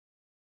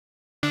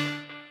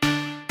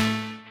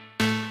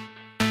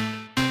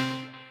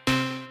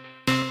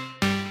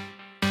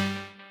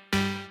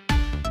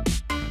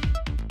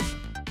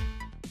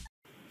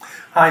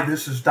Hi,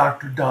 this is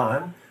Dr.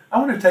 Don. I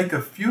want to take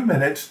a few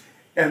minutes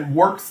and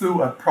work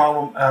through a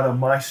problem out of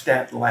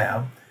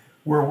MyStatLab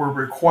where we're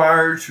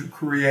required to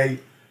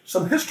create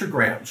some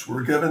histograms.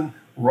 We're given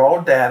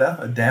raw data,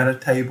 a data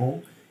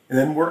table, and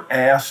then we're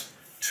asked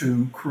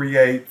to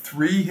create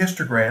 3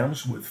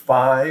 histograms with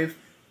 5,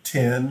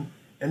 10,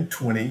 and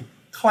 20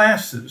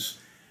 classes.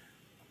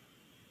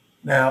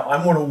 Now,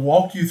 I'm going to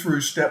walk you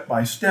through step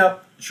by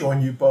step,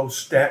 showing you both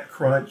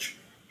StatCrunch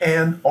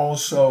and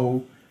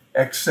also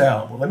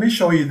Excel. Well, let me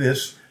show you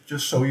this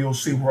just so you'll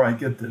see where I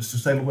get this to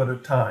save a little bit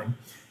of time.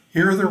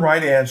 Here are the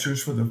right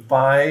answers for the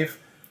 5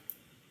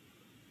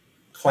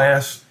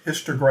 class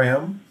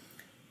histogram.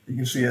 You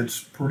can see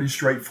it's pretty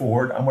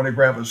straightforward. I'm going to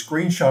grab a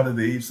screenshot of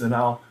these and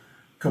I'll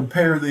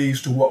compare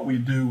these to what we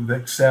do with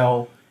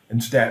Excel and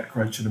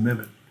StatCrunch in a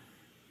minute.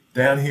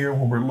 Down here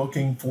when we're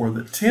looking for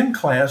the 10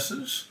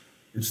 classes,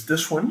 it's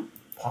this one.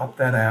 Pop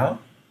that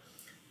out.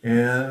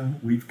 And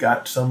we've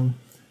got some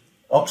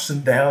ups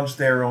and downs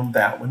there on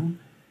that one.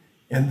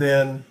 And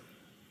then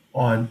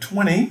on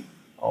 20,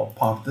 I'll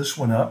pop this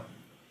one up.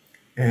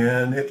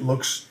 And it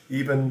looks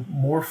even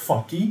more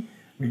funky.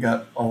 We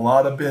got a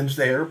lot of bins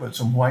there, but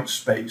some white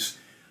space.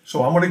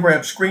 So I'm going to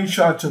grab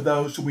screenshots of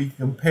those so we can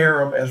compare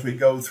them as we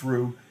go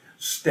through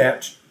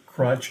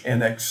StatCrunch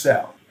and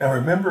Excel. Now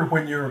remember,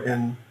 when you're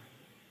in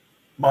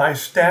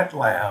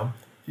MyStatLab,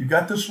 you've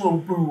got this little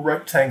blue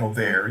rectangle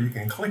there. You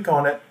can click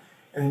on it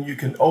and you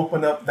can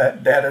open up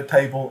that data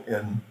table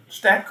in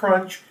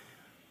StatCrunch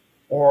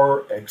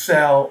or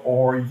Excel,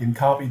 or you can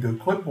copy to a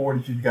clipboard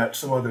if you've got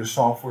some other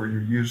software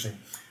you're using.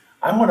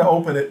 I'm going to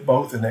open it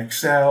both in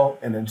Excel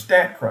and in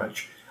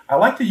StatCrunch. I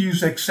like to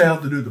use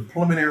Excel to do the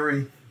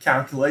preliminary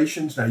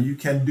calculations. Now you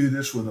can do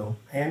this with a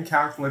hand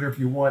calculator if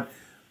you want,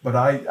 but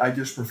I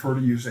just prefer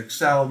to use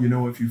Excel. You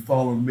know, if you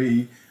follow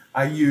me,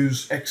 I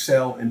use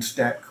Excel and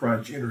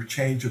StatCrunch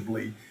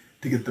interchangeably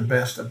to get the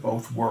best of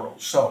both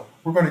worlds. So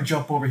we're going to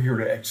jump over here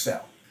to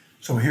Excel.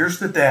 So here's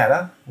the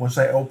data. Once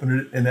I open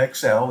it in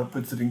Excel, it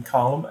puts it in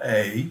column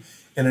A.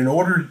 And in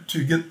order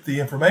to get the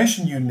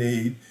information you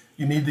need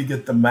to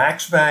get the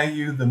max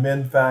value, the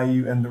min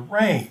value, and the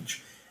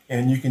range.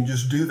 And you can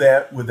just do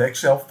that with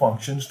Excel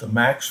functions, the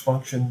max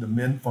function, the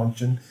min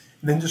function,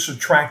 and then just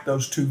subtract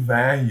those 2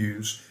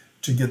 values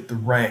to get the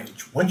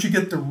range. Once you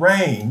get the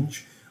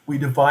range, we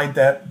divide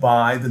that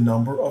by the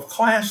number of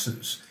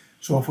classes.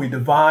 So if we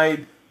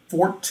divide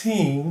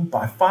 14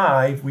 by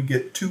 5, we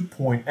get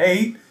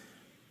 2.8,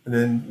 and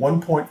then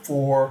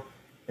 1.4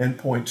 and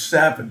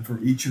 0.7 for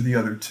each of the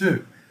other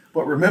 2.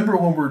 But remember,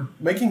 when we're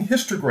making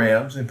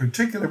histograms, in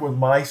particular with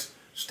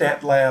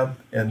MyStatLab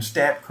and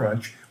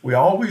StatCrunch, we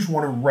always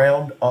want to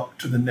round up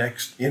to the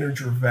next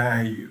integer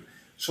value.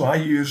 So I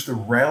use the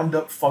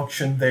roundup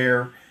function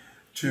there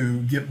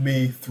to give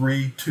me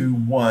 3, 2,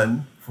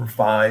 1 for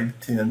 5,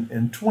 10,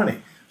 and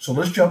 20. So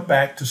let's jump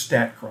back to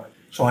StatCrunch.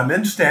 So I'm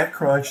in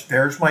StatCrunch.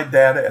 There's my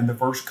data in the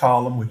first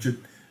column, which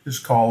is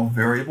called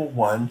variable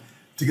 1.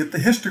 To get the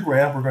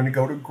histogram, we're going to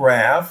go to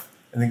Graph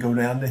and then go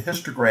down to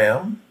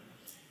Histogram.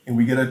 And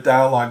we get a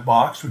dialog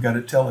box. We've got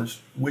to tell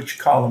us which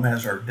column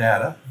has our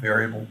data,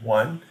 variable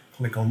 1.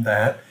 Click on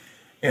that.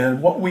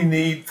 And what we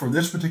need for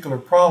this particular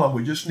problem,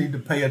 we just need to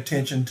pay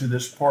attention to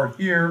this part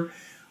here,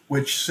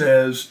 which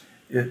says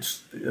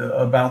it's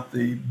about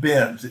the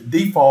bins. It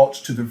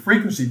defaults to the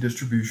frequency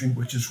distribution,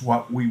 which is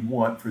what we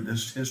want for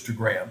this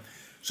histogram.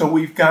 So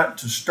we've got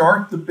to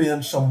start the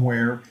bin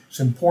somewhere. It's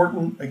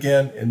important,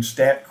 again, in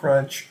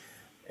StatCrunch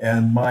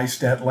and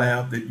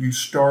MyStatLab that you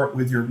start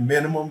with your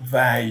minimum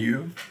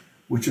value,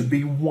 which would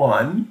be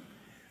 1.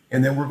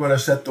 And then we're going to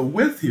set the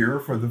width here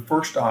for the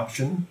first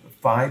option,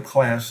 5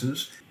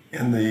 classes.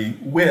 And the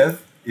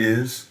width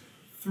is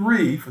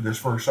 3 for this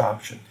first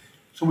option.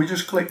 So we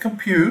just click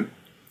Compute.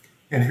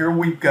 And here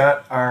we've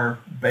got our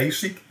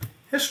basic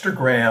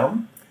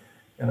histogram.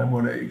 And I'm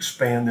going to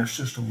expand this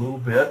just a little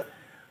bit.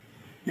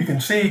 You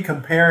can see,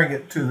 comparing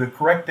it to the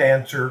correct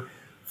answer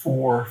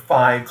for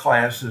 5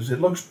 classes,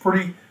 it looks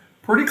pretty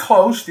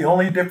close. The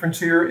only difference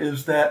here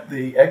is that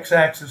the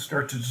x-axis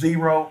starts at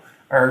 0.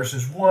 Ours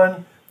is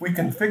 1. We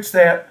can fix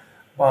that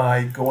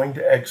by going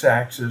to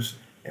x-axis,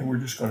 and we're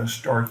just going to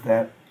start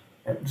that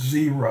at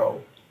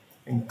 0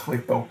 and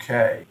click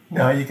OK.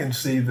 Now you can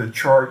see the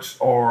charts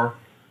are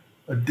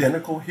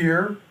identical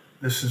here.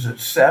 This is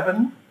at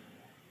 7,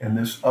 and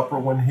this upper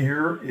one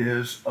here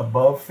is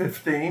above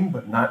 15,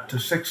 but not to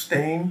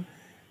 16.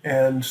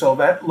 And so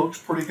that looks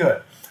pretty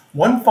good.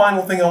 One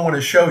final thing I want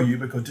to show you,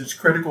 because it's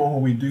critical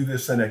when we do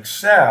this in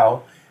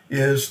Excel,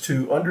 is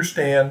to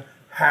understand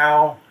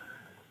how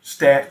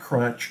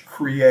StatCrunch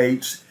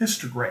creates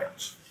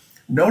histograms.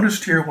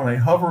 Notice here when I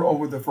hover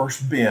over the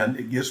first bin,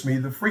 it gives me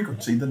the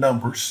frequency, the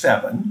number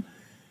 7.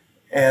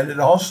 And it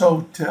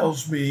also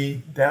tells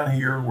me down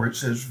here where it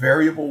says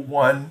variable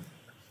 1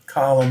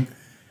 column,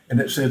 and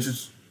it says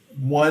it's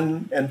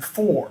 1 and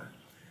 4.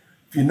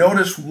 If you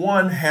notice,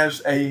 1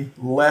 has a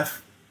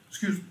left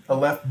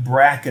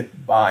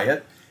bracket by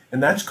it,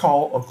 and that's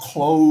called a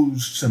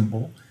closed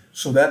symbol.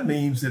 So that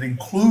means it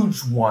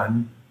includes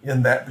 1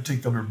 in that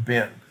particular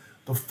bin.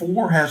 The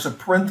 4 has a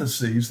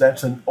parentheses,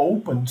 that's an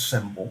open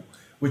symbol,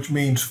 which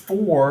means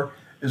 4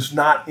 is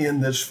not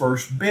in this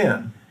first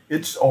bin.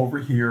 It's over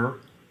here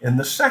in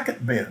the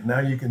second bin. Now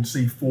you can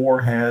see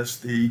 4 has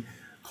the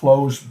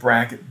closed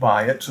bracket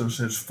by it, so it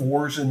says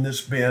 4 is in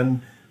this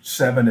bin,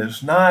 7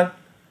 is not,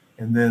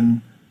 and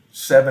then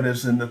 7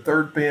 is in the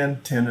third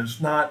bin, 10 is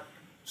not,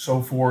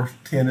 so forth.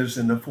 10 is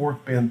in the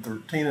fourth bin,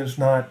 13 is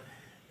not,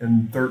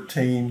 and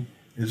 13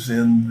 is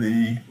in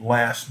the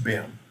last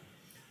bin.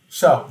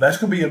 So that's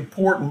going to be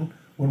important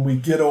when we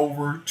get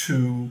over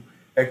to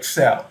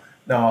Excel.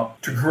 Now,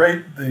 to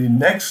create the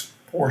next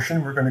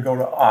portion, we're going to go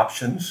to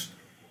Options,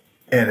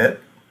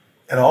 Edit,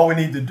 and all we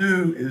need to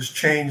do is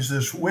change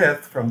this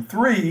width from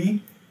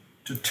 3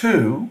 to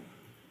 2,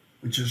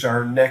 which is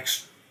our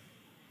next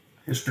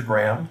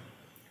histogram.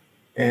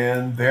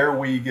 And there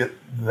we get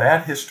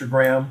that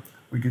histogram.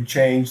 We could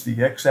change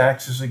the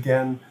x-axis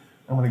again.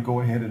 I'm going to go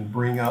ahead and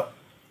bring up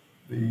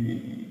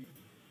the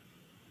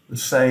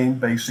same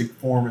basic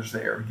form as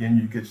there. Again,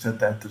 you could set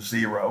that to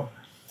 0.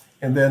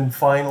 And then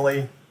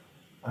finally,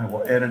 I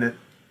will edit it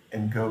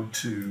and go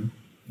to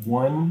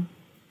 1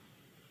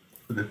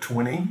 for the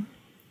 20.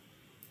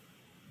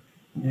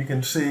 You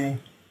can see,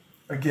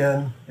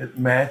 again, it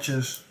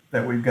matches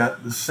that we've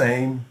got the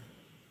same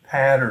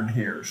pattern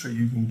here, so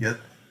you can get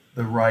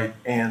the right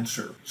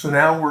answer. So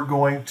now we're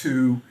going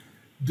to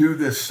do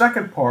this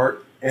second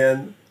part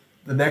in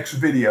the next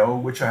video,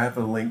 which I have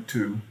a link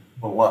to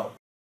below.